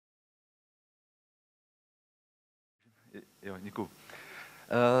Jo, děkuju.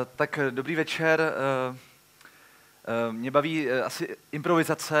 Tak dobrý večer. Mě baví asi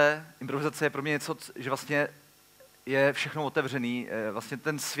improvizace. Improvizace je pro mě něco, že vlastně je všechno otevřený. Vlastně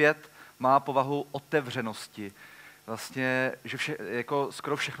ten svět má povahu otevřenosti. Vlastně, že jako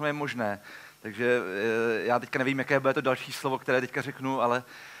skoro všechno je možné. Takže já teďka nevím, jaké bude to další slovo, které teďka řeknu, ale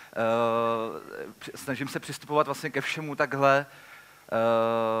snažím se přistupovat vlastně ke všemu takhle,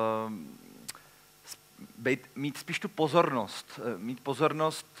 mít spíš tu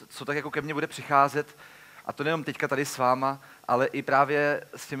pozornost, co tak jako ke mně bude přicházet, a to nejenom teďka tady s váma, ale i právě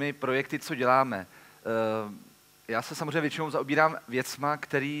s těmi projekty, co děláme. Já se samozřejmě většinou zaobírám věcma,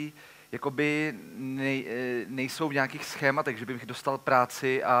 které jakoby nejsou v nějakých schématech, že bych dostal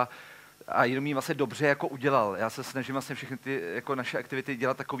práci a jenom ji vlastně dobře jako udělal. Já se snažím vlastně všechny ty jako naše aktivity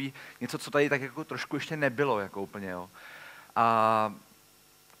dělat takový něco, co tady tak jako trošku ještě nebylo jako úplně, jo. A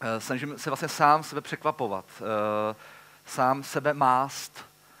snažím se vlastně sám sebe překvapovat, sám sebe mást,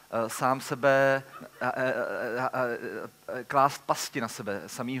 sám sebe klást pasti na sebe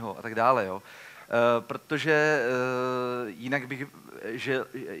samýho a tak dále, jo. Protože jinak bych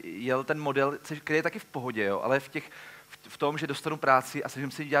jel ten model, který je taky v pohodě, jo, ale v tom, že dostanu práci a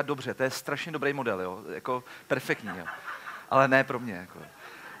snažím si ji dělat dobře. To je strašně dobrý model, jo, jako perfektní, jo. Ale ne pro mě, jako.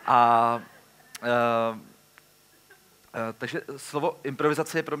 Takže slovo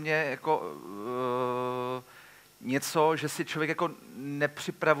improvizace je pro mě jako něco, že si člověk jako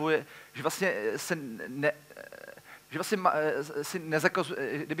nepřipravuje, že vlastně si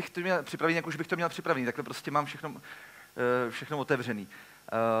nezakazuje, kdybych to měl připravený, jako už bych to měl připravený, takhle prostě mám všechno otevřený.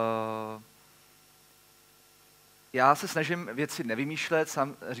 Já se snažím věci nevymýšlet,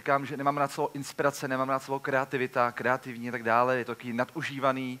 sám říkám, že nemám rád slovo inspirace, nemám rád slovo kreativita, kreativní a tak dále, je to takový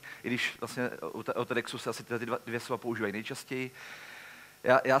nadužívaný, i když vlastně o TEDxu se asi ty dvě slova používají nejčastěji.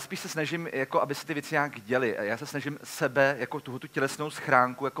 Já spíš se snažím, jako aby se ty věci nějak děly. Já se snažím sebe, jako tu tělesnou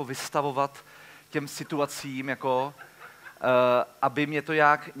schránku, jako vystavovat těm situacím, jako, aby mě to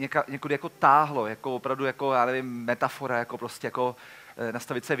někudy jako táhlo, jako opravdu, jako, já nevím, metafora, jako prostě jako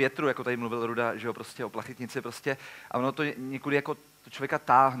nastavit se větru, jako tady mluvil Ruda, že jo, prostě o plachetnici, prostě, a ono to někudy jako to člověka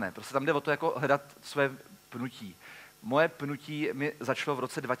táhne. Prostě tam jde o to jako hledat své pnutí. Moje pnutí mi začalo v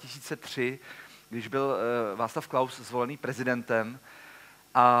roce 2003, když byl Václav Klaus zvolený prezidentem,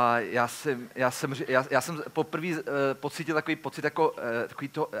 a já jsem poprvé pocítil takový pocit jako takový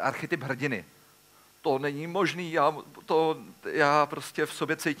to archetyp hrdiny. To není možný, já prostě v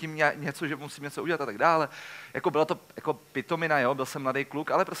sobě cítím něco, že musím něco udělat a tak dále. Jako byla to jako pitomina, jo, byl jsem mladý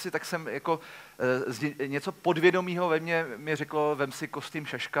kluk, ale prostě tak jsem jako něco podvědomího ve mně mi řeklo, vem si kostým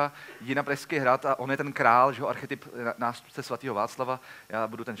šaška, jdi na Pražský hrad a on je ten král, že jo, archetyp nástupce svatého Václava, já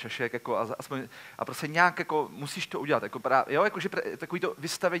budu ten šašek, jako a prostě nějak jako musíš to udělat, jako jo, jakože takový to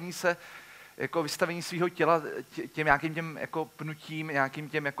vystavení se, jako vystavení svého těla nějakým těm jako pnutím, nějakým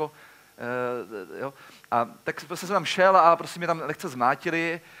těm jako jo. A tak prostě jsem tam šel a prostě mě tam lehce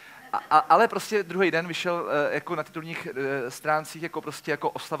zmátili, ale prostě druhý den vyšel jako na titulních stráncích jako prostě jako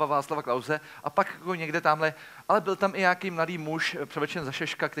oslava Václava Klause a pak jako někde tamhle, ale byl tam i nějaký mladý muž převlečen za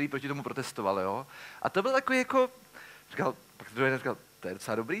šeška, který proti tomu protestoval, jo. A to byl takový jako, pak druhý den říkal, to je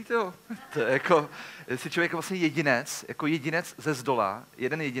docela dobrý, to je jako, jestli člověk vlastně jedinec ze zdola,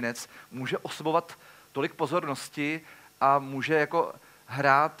 jeden jedinec může osobovat tolik pozornosti a může jako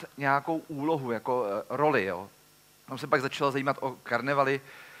hrát nějakou úlohu, jako roli, jo. Tam se pak začalo zajímat o karnevaly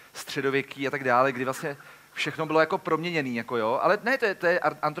středověký a tak dále, kdy vlastně všechno bylo jako proměněný, jako jo. Ale ne, to je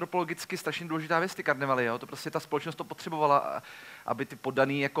antropologicky strašně důležitá věc, ty karnevaly, jo. To prostě ta společnost to potřebovala, aby ty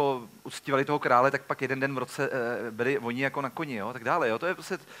poddaný jako uctívali toho krále, tak pak jeden den v roce byli oni jako na koni, jo, tak dále, jo. To je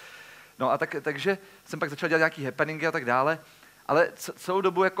prostě, no a takže jsem pak začal dělat nějaký happeningy a tak dále, ale celou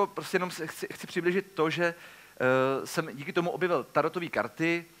dobu jako prostě jenom chci přiblížit to, že jsem díky tomu objevil tarotové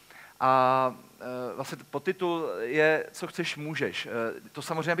karty a vlastně podtitul je Co chceš, můžeš. To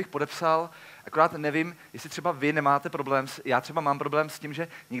samozřejmě bych podepsal, akorát nevím, jestli třeba vy nemáte problém, já třeba mám problém s tím, že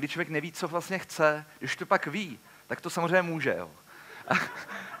někdy člověk neví, co vlastně chce, když to pak ví, tak to samozřejmě může, jo.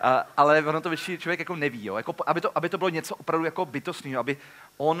 Ale ono to většině člověk jako neví, jo. Jako, aby to bylo něco opravdu jako bytostného, aby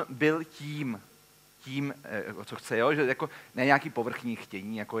on byl tím, co chce, jo, že jako ne nějaký povrchní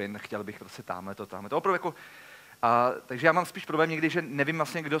chtění, jako jen chtěl bych prostě tamhle to, opravdu jako. Takže já mám spíš problém někdy, že nevím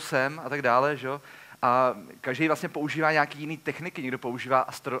vlastně, kdo jsem a tak dále, že jo. A každý vlastně používá nějaký jiný techniky, někdo používá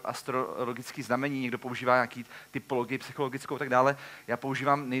astrologické znamení, někdo používá nějaký typologii psychologickou a tak dále. Já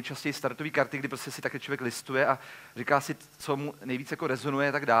používám nejčastěji startové karty, kdy prostě si takhle člověk listuje a říká si, co mu nejvíc jako rezonuje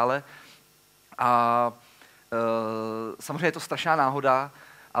a tak dále. A samozřejmě je to strašná náhoda,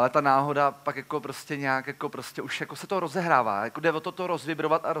 ale ta náhoda pak jako prostě nějak jako prostě už jako se to rozehrává, jako jde o to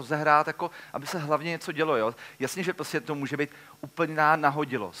rozvibrovat a rozehrát, jako aby se hlavně něco dělo, jo. Jasně, že prostě to může být úplná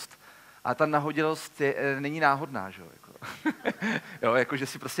nahodilost, ale ta nahodilost není náhodná, že jo. Jako. Jo, jako že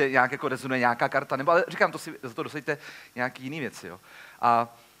si prostě nějak jako rezonuje nějaká karta, nebo ale říkám, to si za to dosaďte nějaký jiný věci, jo. A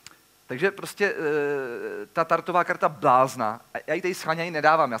takže prostě ta tartová karta blázna, a já ji tady schválně ani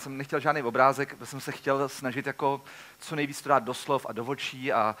nedávám, já jsem nechtěl žádný obrázek, jsem se chtěl snažit jako co nejvíc to dát do slov a do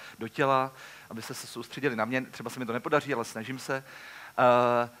očí a do těla, aby se soustředili na mě, třeba se mi to nepodaří, ale snažím se.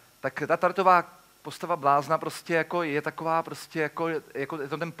 Tak ta tartová postava blázna prostě jako je taková prostě jako je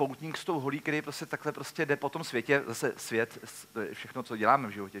to ten poutník s tou holí, který prostě takhle prostě jde po tom světě, zase svět, to je všechno, co děláme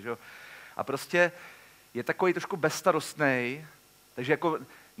v životě, že jo. A prostě je takový trošku bezstarostnej, takže jako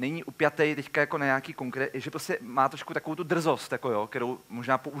není upjatý teďka jako na nějaký konkrétní, že prostě má trošku takovou tu drzost, jako jo, kterou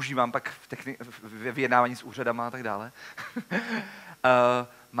možná používám pak ve vyjednávání s úřadama a tak dále.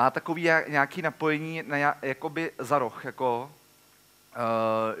 Má takový nějaký napojení na jakoby za roh, jako,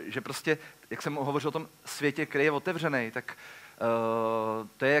 že prostě, jak jsem hovořil o tom světě, který je otevřený, tak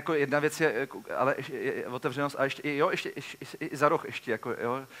to je jako jedna věc, ale je otevřenost a ještě i za roh ještě, jako,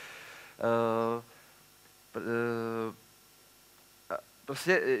 jo.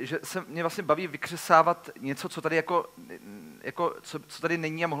 Prostě, že se mě vlastně baví vykřesávat něco, co tady co tady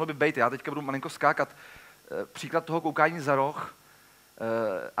není a mohlo by být. Já teďka budu malinko skákat. Příklad toho koukání za roh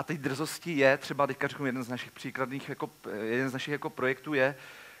a té drzosti je, třeba teďka řeknu jeden z našich projektů je,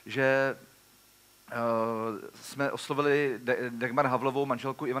 že jsme oslovili Dagmar Havlovou,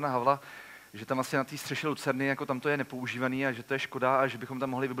 manželku Ivana Havla, že tam vlastně na té střeše lucerny, jako tam to je nepoužívaný a že to je škoda a že bychom tam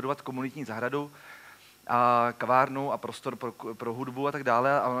mohli vybudovat komunitní zahradu a kavárnu a prostor pro hudbu a tak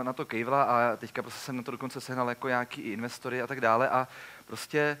dále a ona na to kejvla a teďka prostě jsem na to dokonce sehnal jako nějaký investory a tak dále a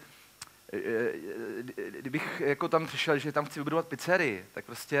prostě kdybych jako tam přišel, že tam chci vybudovat pizzerii, tak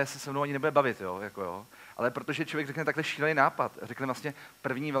prostě se mnou ani nebude bavit, jo, jako jo. Ale protože člověk řekne takhle šílený nápad, řekne vlastně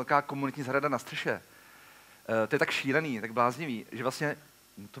první velká komunitní zahrada na střeše, to je tak šílený, tak bláznivý, že vlastně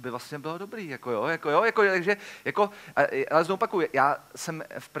to by vlastně bylo dobrý, takže, ale znovu opakuju, já jsem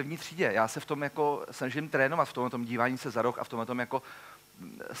v první třídě, já se v tom jako snažím trénovat, v tom dívání se za roh a v tom jako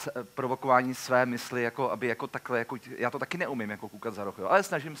provokování své mysli, jako aby jako takhle, jako, já to taky neumím, jako koukat za roh, jo, ale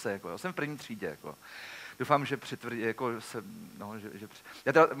snažím se, jako, jo, jsem v první třídě, jako. Doufám, že přitvrdí, jako se, no, že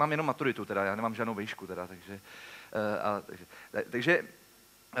já teda mám jenom maturitu, teda, já nemám žádnou vejšku, teda, takže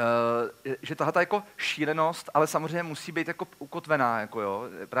že tahle jako šílenost, ale samozřejmě musí být jako ukotvená, jako jo.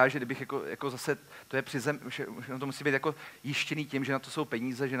 Právě, že kdybych jako zase, to je přizem, že to musí být jako jištěný tím, že na to jsou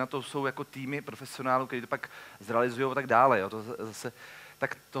peníze, že na to jsou jako týmy profesionálů, kteří to pak zrealizují a tak dále, jo. To zase,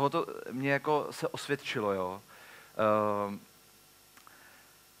 tak tohoto mě jako se osvědčilo, jo.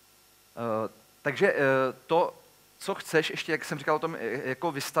 Takže to, co chceš, ještě, jak jsem říkal o tom,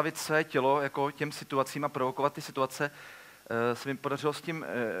 jako vystavit své tělo jako těm situacím a provokovat ty situace, se mi podařilo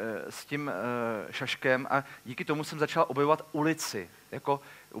s tím šaškem a díky tomu jsem začal objevovat ulici. Jako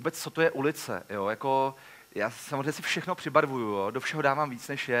vůbec, co to je ulice, jo? Jako, já samozřejmě si všechno přibarvuju, jo? Do všeho dávám víc,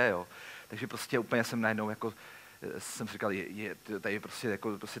 než je, jo? Takže prostě úplně jsem najednou, jako, jsem si říkal, tady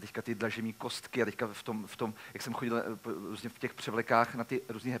prostě teďka ty dlažemí kostky a teďka v tom, jak jsem chodil různě v těch převlekách na ty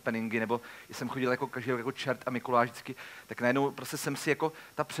různé happeningy, nebo jsem chodil jako každý jako čert a Mikuláš vždycky, tak najednou prostě jsem si jako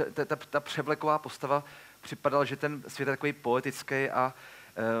ta převleková postava připadal, že ten svět je takový poetický a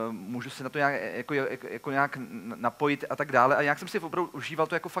můžu se na to nějak napojit a tak dále. A nějak jsem si opravdu užíval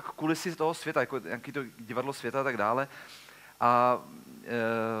to jako fakt kulisy toho světa, jako nějaký to divadlo světa a tak dále. A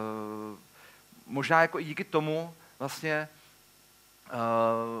možná jako i díky tomu vlastně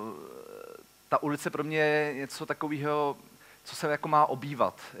ta ulice pro mě je něco takového, co se jako má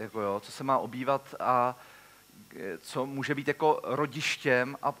obývat, jako jo, co se má obývat a co může být jako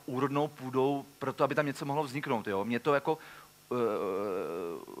rodištěm a úrodnou půdou pro to, aby tam něco mohlo vzniknout. Jo. Mě to jako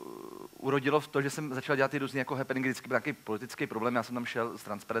urodilo v to, že jsem začal dělat ty různý jako happeningy, vždycky byl nějaký politický problém, já jsem tam šel s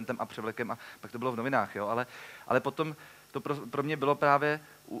transparentem a převlekem a pak to bylo v novinách, jo. Ale potom to pro mě bylo právě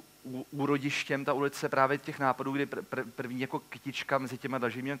úrodištěm, ta ulice právě těch nápadů, kdy první jako kytička mezi těma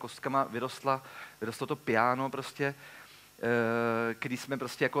dlažími kostkama vyrostlo to piano prostě, kdy jsme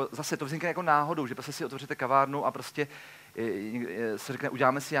prostě jako, zase to vznikne jako náhodou, že prostě si otevřete kavárnu a prostě se řekne,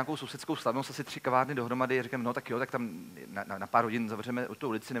 uděláme si nějakou sousedskou slavnost, asi 3 kavárny dohromady, a říkáme, no tak jo, tak tam na pár hodin zavřeme tu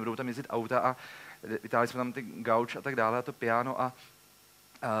ulici, nebudou tam jezdit auta a vytáhli jsme tam ty gauč a tak dále a to piano a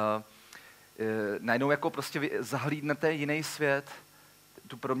najednou jako prostě zahlídnete jiný svět,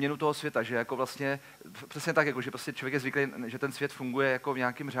 tu proměnu toho světa, že jako vlastně přesně tak, jako, že prostě člověk je zvyklý, že ten svět funguje jako v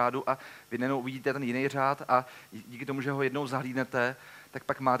nějakém řádu a vy najednou uvidíte ten jiný řád a díky tomu, že ho jednou zahlídnete, tak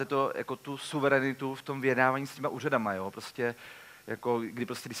pak máte to jako tu suverenitu v tom vyjednávání s těma úřadama, jo, prostě jako kdy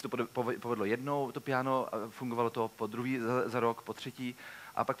prostě, když se to povedlo jednou, to piano, fungovalo to po druhý za rok, po třetí,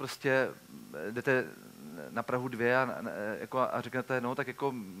 a pak prostě jdete na Prahu 2 a řeknete, no tak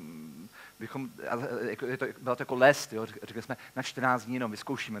jako byla to jako lest, jo, řekli jsme na 14 dní, no,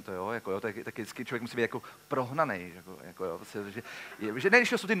 vyzkoušíme to, jo, jako, jo, tak vždycky člověk musí být jako prohnaný, jako, jo, prostě, že ne, když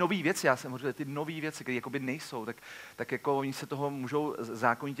to jsou ty nové věci, já jsem hovořil, ty nové věci, které jakoby nejsou, tak jako oni se toho můžou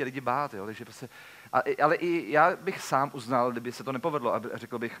zákonitě lidi bát, jo, takže prostě, ale i já bych sám uznal, kdyby se to nepovedlo, a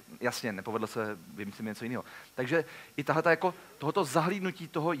řekl bych, jasně, nepovedlo se, vymyslím něco jiného. Takže i tahle jako tohoto zahlídnutí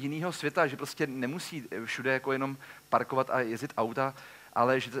toho jiného světa, že prostě nemusí všude jako jenom parkovat a jezdit auta,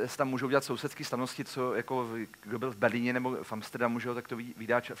 ale že se tam můžou dělat sousedské slavnosti, co jako kdo byl v Berlíně nebo v Amsterdamu, že, tak to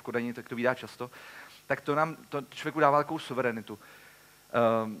vídá, v Kodani, tak to vídá často, tak to nám to člověku dává takovou suverenitu.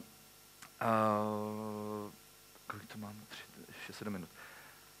 Kolik to mám? 6-7 minut.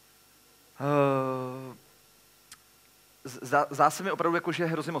 Zdá se mi opravdu, jako, že je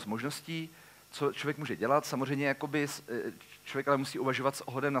hrozně moc možností, co člověk může dělat. Samozřejmě jakoby, člověk ale musí uvažovat s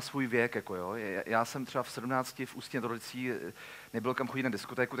ohledem na svůj věk. Jako, jo. Já jsem třeba v 17 v Ústí nad Orlicí nebyl kam chodit na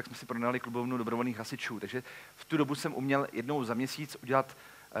diskotéku, tak jsme si pronajali klubovnu dobrovolných hasičů. Takže v tu dobu jsem uměl jednou za měsíc udělat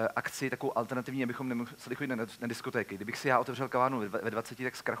akci takovou alternativní, abychom nemuseli chodit na diskotéky. Kdybych si já otevřel kavárnu ve 20,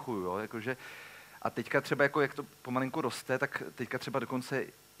 tak zkrachuju. Jo. Jakože, a teďka třeba, jako, jak to pomalinku roste, tak teďka třeba dokonce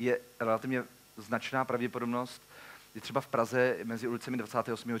je relativně značná pravděpodobnost, je třeba v Praze mezi ulicemi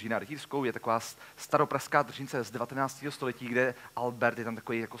 28. října a Rytířskou je taková staropražská tržnice z 19. století, kde Albert je tam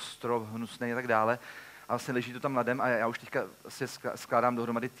takový jako strop hnusný a tak dále. A vlastně leží to tam ladem a já už teďka si skládám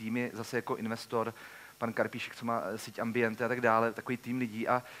dohromady týmy, zase jako investor, pan Karpíšek, co má síť Ambiente a tak dále, takový tým lidí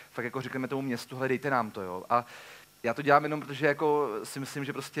a fakt jako řekneme tomu městu, hledejte nám to, jo. A já to dělám jenom, protože jako si myslím,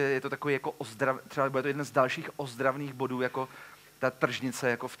 že prostě je to takový jako třeba bude to jeden z dalších ozdravných bodů, jako ta tržnice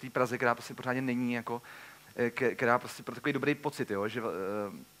jako v té Praze, která prostě pořádně není, jako která prostě pro takový dobrý pocit, jo, že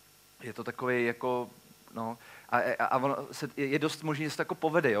je to takový jako, no, a ono je dost možné, že se to jako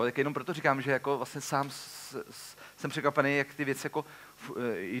povede, jo, tak jenom proto říkám, že jako vlastně sám jsem překvapený, jak ty věci jako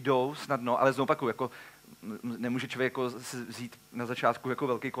jdou snadno, ale znovu opakuju, jako nemůže člověk jako si vzít na začátku jako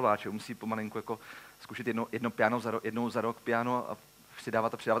velký koláč, jo, musí pomalinku jako zkoušet jedno piano jednou za rok piano a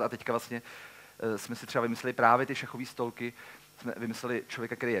přidávat a teďka vlastně jsme si třeba vymysleli právě ty šachové stolky, jsme vymysleli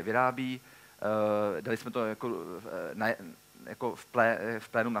člověka, který je vyrábí, dali jsme to jako v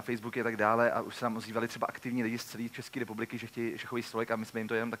plénu na Facebooku a tak dále a už se nám ozývali třeba aktivní lidi z celé České republiky, že chtějí šachový stolek a my jsme jim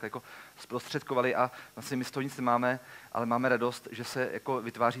to jenom tak jako zprostředkovali a vlastně my z toho nic nemáme, ale máme radost, že se jako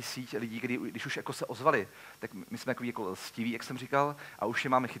vytváří síť lidí, když už jako se ozvali, tak my jsme jako lstiví, jak jsem říkal, a už je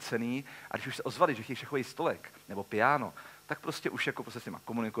máme chycený a když už se ozvali, že chtějí šachový stolek nebo piano, tak prostě už jako prostě s nima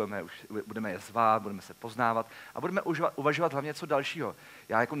komunikujeme, už budeme je zvát, budeme se poznávat a budeme uvažovat hlavně něco dalšího.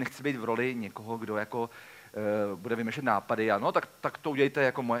 Já jako nechci být v roli někoho, kdo jako bude vymýšlet nápady a no, tak to udějte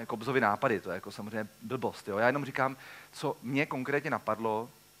jako moje Kobzovy nápady, to je jako samozřejmě blbost. Jo? Já jenom říkám, co mě konkrétně napadlo,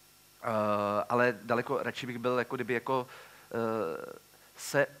 ale daleko radši bych byl, jako kdyby jako,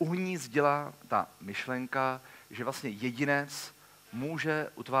 se uhnízdila ta myšlenka, že vlastně jedinec může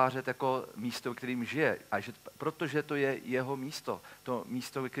utvářet jako místo, ve kterým žije. A že, protože to je jeho místo. To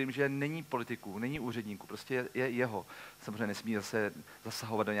místo, ve kterém žije, není politiků, není úředníků, prostě je jeho. Samozřejmě nesmí zase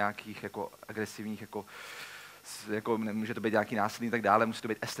zasahovat do nějakých jako agresivních, jako nemůže to být nějaký násilný a tak dále, musí to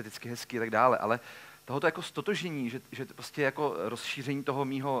být esteticky hezký a tak dále, ale tohoto jako stotožení, že prostě jako rozšíření toho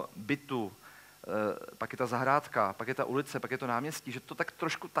mýho bytu, pak je ta zahrádka, pak je ta ulice, pak je to náměstí, že to tak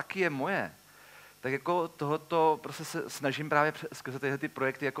trošku taky je moje. Tak jako tohoto prostě se snažím právě skrze tyhle ty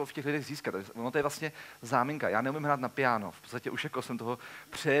projekty jako v těch lidech získat. Ono to je vlastně záminka. Já neumím hrát na piano, v podstatě už jako jsem toho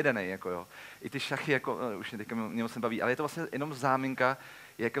přejedenej, jako jo. I ty šachy jako, už mě teďka mě moc nebaví, ale je to vlastně jenom záminka,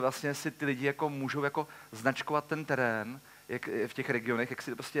 jak vlastně si ty lidi jako můžou jako značkovat ten terén, jak v těch regionech, jak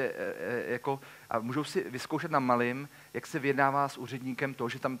si prostě jako, a můžou si vyzkoušet na malým, jak se vyjednává s úředníkem to,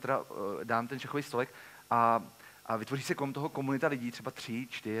 že tam teda dám ten šachový stolek a vytvoří se kolem toho komunita lidí, třeba 3,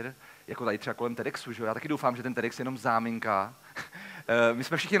 4, jako tady třeba kolem TEDxu, že jo? Já taky doufám, že ten TEDx je jenom záminka. My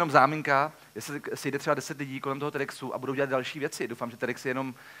jsme všichni jenom záminka, jestli sejde třeba 10 lidí kolem toho TEDxu a budou dělat další věci. Doufám, že TEDx je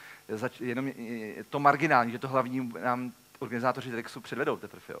jenom to marginální, že to hlavní nám organizátoři TEDxu předvedou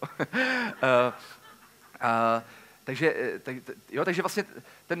teprve, jo. Takže vlastně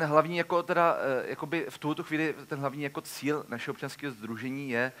ten hlavní jako teda, jakoby v tuto chvíli ten hlavní jako cíl našeho občanského sdružení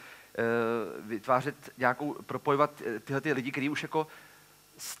je vytvářet nějakou, propojovat tyhle ty lidi, kteří už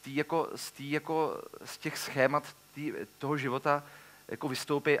jako z těch schémat toho života jako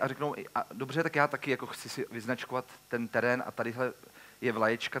vystoupí a řeknou, a dobře, tak já taky jako chci si vyznačkovat ten terén a tadyhle je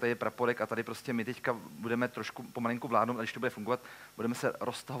vlaječka, tady je praporek a tady prostě my teďka budeme trošku pomalinku vládnout a když to bude fungovat, budeme se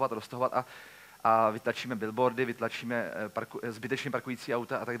roztahovat a vytlačíme billboardy, vytlačíme zbytečně parkující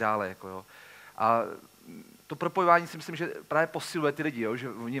auta a tak dále. Jako jo. A to propojování si myslím, že právě posiluje ty lidi, jo? Že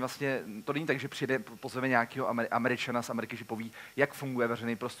oni vlastně, to není tak, že přijde, pozveme nějakého Američana z Ameriky, že poví, jak funguje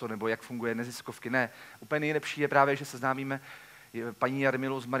veřejný prostor nebo jak funguje neziskovky. Ne, úplně nejlepší je právě, že seznámíme paní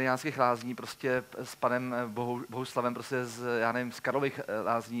Jarmilu z Mariánských lázní prostě s panem Bohuslavem prostě z Karlových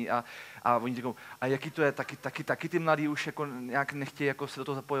lázní a oni říkají, a jaký to je, taky ty mladí už jako nějak nechtějí jako se do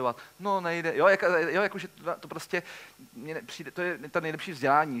toho zapojovat. No nejde, jakože to prostě přijde, to je ta nejlepší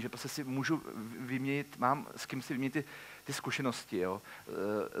vzdělání, že prostě si můžu vyměnit, mám s kým si vyměnit ty zkušenosti. Jo.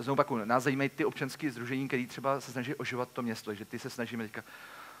 Znovu pak nás zajímají ty občanské sdružení, které třeba se snaží oživovat to město, že ty se snažíme teďka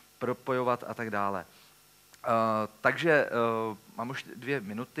propojovat a tak dále. Takže mám už 2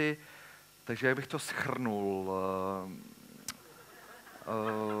 minuty, takže jak bych to shrnul.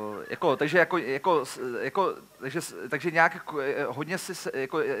 Takže nějak hodně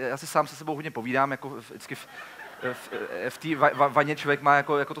já si sám se sebou hodně povídám, jako vždycky v té vaně člověk má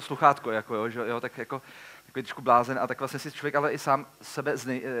jako to sluchátko, tak jako trošku blázen a tak vlastně si člověk ale i sám sebe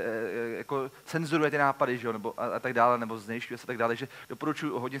jako cenzuruje ty nápady, že jo, nebo a tak dále, nebo znejšťuje se tak dále, že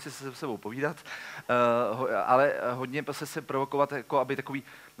doporučuji hodně si se sebou povídat, ale hodně prostě se provokovat, jako aby takový,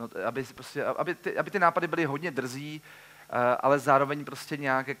 no, aby ty nápady byly hodně drzí, ale zároveň prostě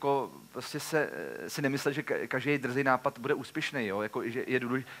nějak jako prostě si nemyslet, že každý drzý nápad bude úspěšný, jo, jako že je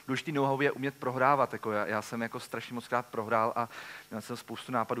důležitý know-how je umět prohrávat, jako já jsem jako strašně moc krát prohrál a měl jsem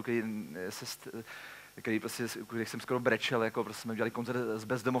spoustu nápadů, který jsem skoro brečel, jako prostě jsme udělali koncert s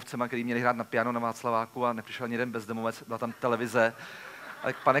bezdomovcema, který měli hrát na piano na Václaváku a nepřišel ani jeden bezdomovec, byla tam televize.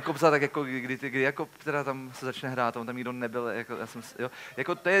 Ale pane Kobza, tak jako kdy jako teda tam se začne hrát, on tam nikdo nebyl,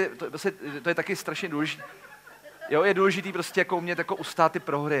 jako to je taky strašně důležité. Jo, je důležitý prostě jako umět jako ustát ty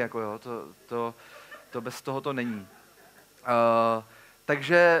prohry, jako jo, to bez toho to není.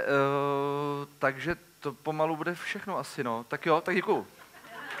 Takže to pomalu bude všechno asi, no. Tak jo, tak děkuju.